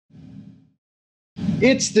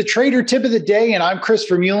It's the trader tip of the day, and I'm Chris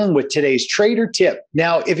Vermeulen with today's trader tip.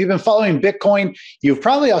 Now, if you've been following Bitcoin, you've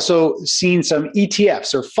probably also seen some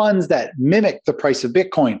ETFs or funds that mimic the price of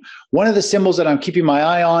Bitcoin. One of the symbols that I'm keeping my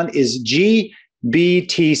eye on is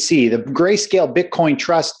GBTC, the Grayscale Bitcoin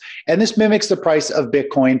Trust, and this mimics the price of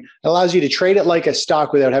Bitcoin. It allows you to trade it like a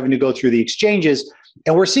stock without having to go through the exchanges.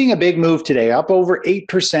 And we're seeing a big move today, up over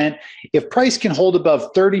 8%. If price can hold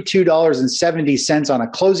above $32.70 on a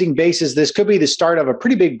closing basis, this could be the start of a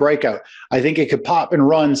pretty big breakout. I think it could pop and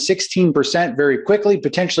run 16% very quickly,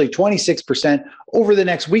 potentially 26% over the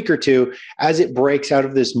next week or two as it breaks out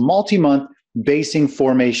of this multi-month basing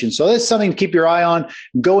formation. So that's something to keep your eye on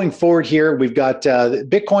going forward here. We've got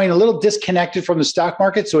Bitcoin a little disconnected from the stock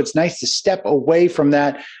market, so it's nice to step away from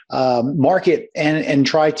that market and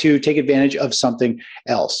try to take advantage of something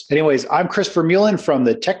else. Anyways, I'm Chris Vermeulen from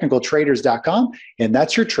the technicaltraders.com, and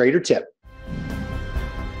that's your trader tip.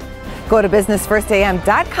 Go to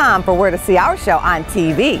businessfirstam.com for where to see our show on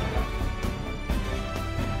TV.